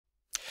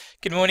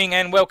Good morning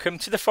and welcome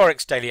to the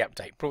Forex Daily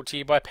Update, brought to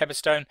you by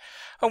Pepperstone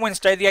on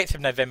Wednesday the 8th of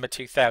November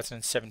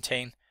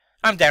 2017.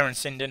 I'm Darren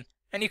Sinden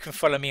and you can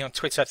follow me on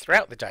Twitter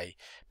throughout the day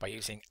by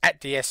using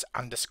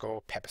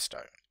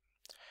 @ds_Pepperstone.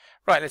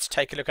 Right, let's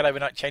take a look at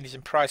overnight changes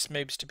and price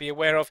moves to be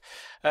aware of.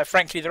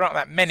 Frankly, there aren't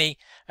that many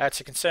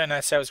to concern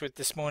ourselves with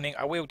this morning.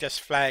 I will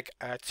just flag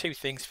two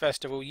things.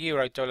 First of all,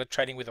 euro-dollar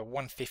trading with a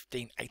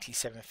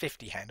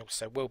 115.8750 handle,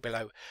 so well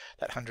below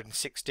that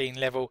 116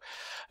 level.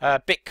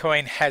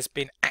 Bitcoin has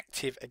been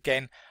active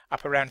again,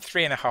 up around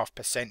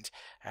 3.5%,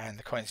 and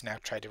the coins now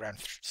trade around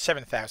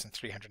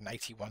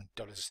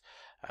 $7,381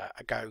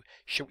 ago,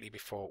 shortly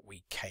before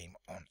we came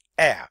on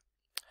air.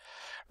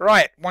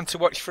 Right, one to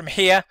watch from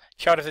here.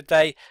 Chart of the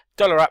day,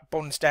 dollar up,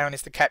 bonds down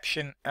is the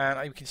caption,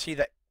 and you can see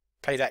that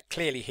played out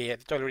clearly here.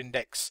 The dollar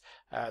index,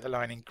 the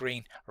line in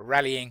green,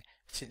 rallying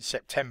since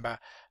September.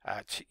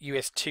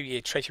 US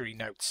 2-year Treasury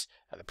notes,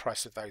 the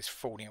price of those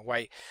falling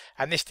away,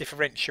 and this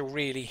differential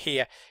really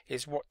here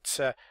is what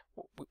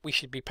we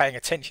should be paying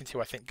attention to,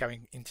 I think,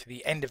 going into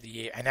the end of the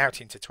year and out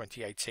into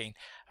 2018.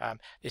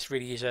 This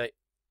really is a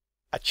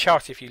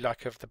chart, if you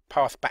like, of the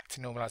path back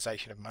to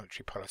normalisation of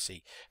monetary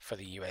policy for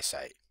the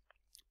USA.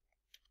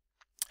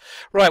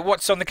 Right,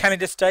 what's on the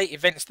calendar today?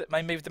 Events that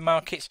may move the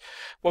markets.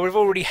 Well, we've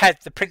already had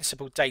the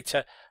principal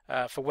data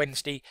for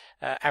Wednesday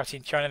out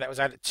in China. That was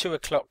out at 2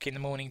 o'clock in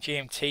the morning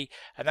GMT,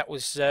 and that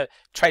was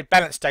trade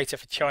balance data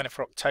for China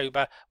for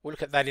October. We'll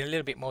look at that in a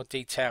little bit more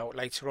detail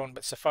later on,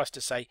 but suffice to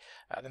say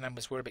the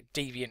numbers were a bit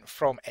deviant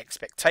from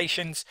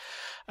expectations.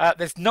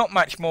 There's not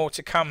much more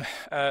to come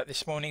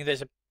this morning.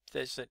 There's a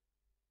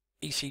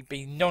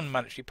ECB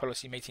non-monetary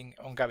policy meeting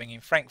ongoing in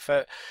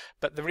Frankfurt,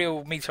 but the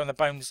real meat on the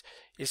bones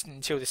isn't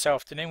until this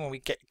afternoon when we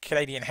get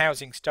Canadian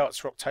housing starts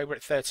for October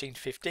at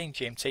 13:15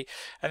 GMT,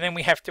 and then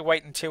we have to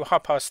wait until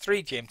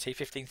 3:30 GMT,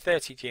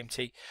 15:30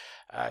 GMT,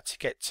 to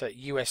get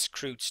US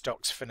crude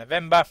stocks for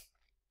November.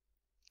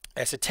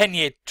 There's a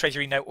 10-year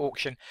Treasury note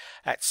auction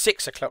at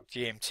 6 o'clock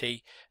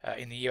GMT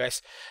in the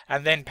US.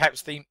 And then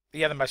perhaps the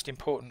other most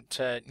important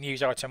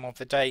news item of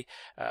the day,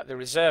 the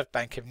Reserve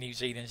Bank of New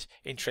Zealand's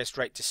interest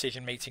rate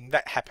decision meeting.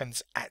 That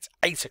happens at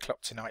 8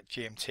 o'clock tonight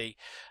GMT.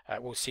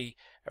 We'll see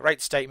a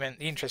rate statement,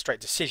 the interest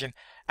rate decision,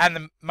 and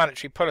the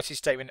monetary policy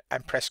statement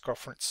and press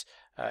conference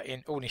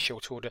in all in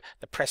short order.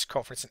 The press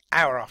conference an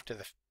hour after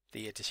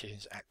the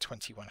decisions at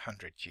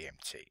 2100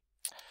 GMT.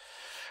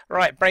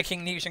 Right,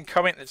 breaking news and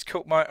comment that's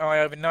caught my eye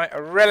overnight.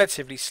 A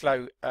relatively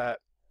slow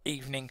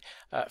evening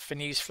for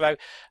news flow.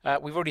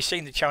 We've already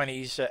seen the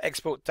Chinese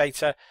export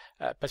data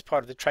as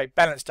part of the trade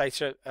balance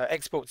data.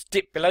 Exports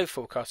dipped below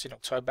forecast in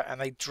October,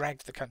 and they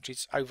dragged the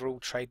country's overall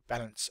trade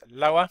balance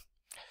lower.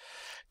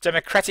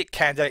 Democratic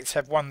candidates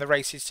have won the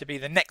races to be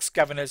the next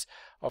governors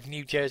of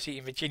New Jersey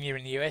and Virginia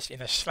in the US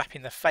in a slap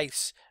in the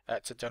face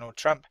to Donald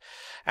Trump.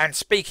 And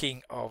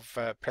speaking of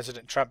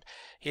President Trump,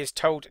 he has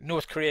told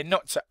North Korea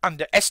not to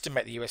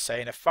underestimate the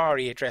USA in a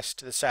fiery address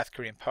to the South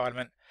Korean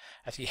Parliament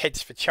as he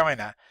heads for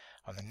China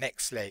on the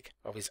next leg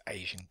of his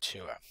Asian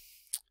tour.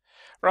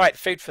 Right,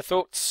 food for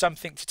thought,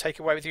 something to take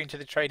away with you into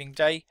the trading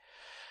day.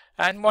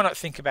 And why not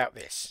think about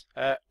this?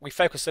 We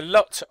focus a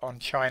lot on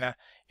China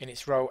in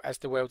its role as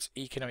the world's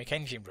economic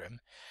engine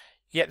room,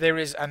 yet there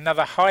is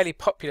another highly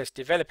populous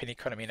developing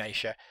economy in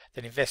Asia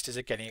that investors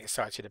are getting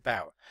excited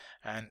about.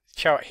 And the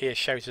chart here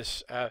shows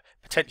us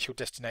potential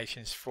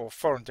destinations for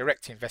foreign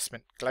direct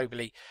investment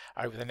globally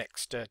over the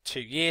next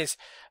 2 years.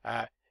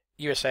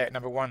 USA at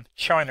number 1,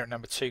 China at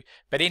number 2,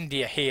 but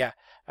India here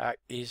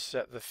is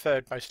the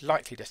third most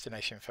likely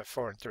destination for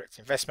foreign direct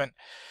investment.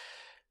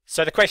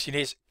 So the question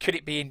is, could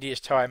it be India's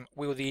time?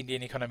 Will the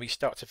Indian economy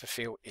start to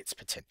fulfill its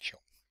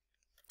potential?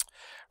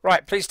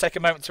 Right, please take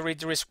a moment to read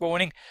the risk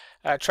warning.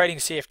 Trading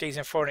CFDs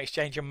and foreign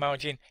exchange on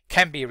margin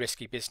can be a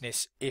risky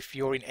business. If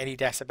you're in any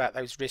doubt about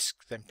those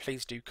risks, then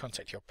please do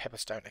contact your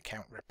Pepperstone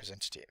account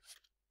representative.